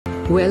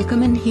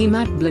Welcome in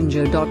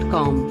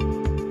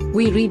HematBelanja.com.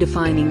 We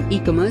redefining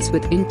e-commerce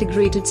with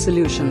integrated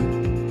solution.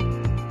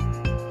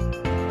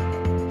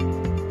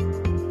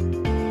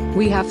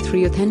 We have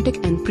 3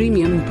 authentic and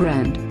premium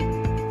brand.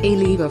 A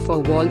lever for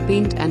wall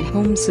paint and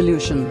home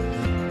solution.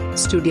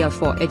 Studio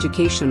for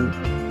education.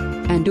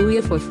 And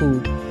Doya for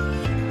food.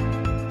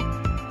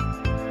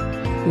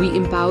 We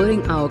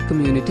empowering our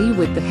community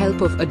with the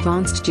help of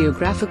advanced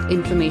geographic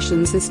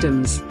information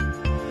systems.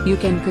 You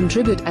can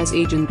contribute as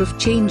agent of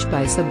change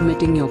by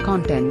submitting your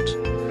content.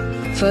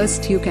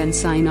 First, you can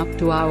sign up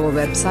to our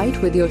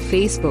website with your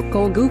Facebook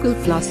or Google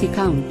Plus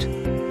account.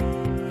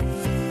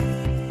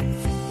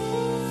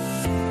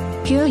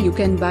 Here you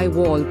can buy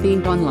wall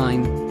paint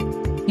online.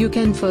 You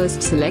can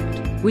first select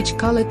which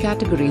color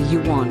category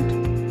you want.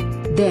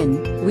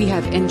 Then, we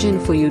have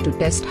engine for you to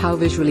test how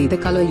visually the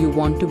color you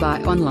want to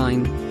buy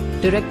online,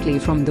 directly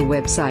from the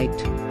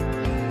website.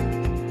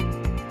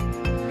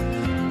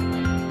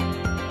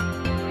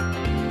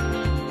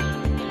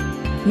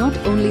 Not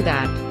only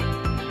that,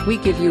 we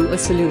give you a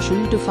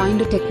solution to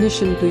find a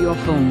technician to your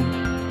home.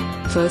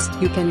 First,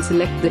 you can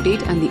select the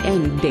date and the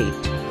end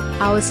date.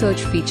 Our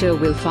search feature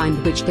will find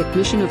which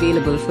technician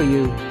available for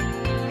you.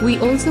 We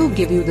also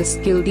give you the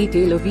skill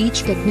detail of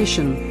each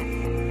technician.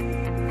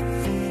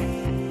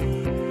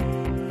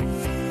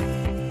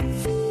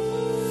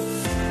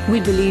 We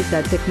believe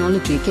that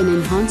technology can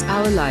enhance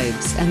our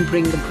lives and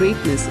bring the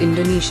greatness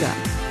Indonesia.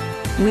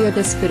 We are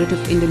the spirit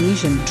of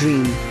Indonesian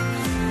dream.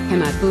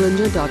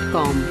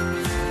 HematBelanja.com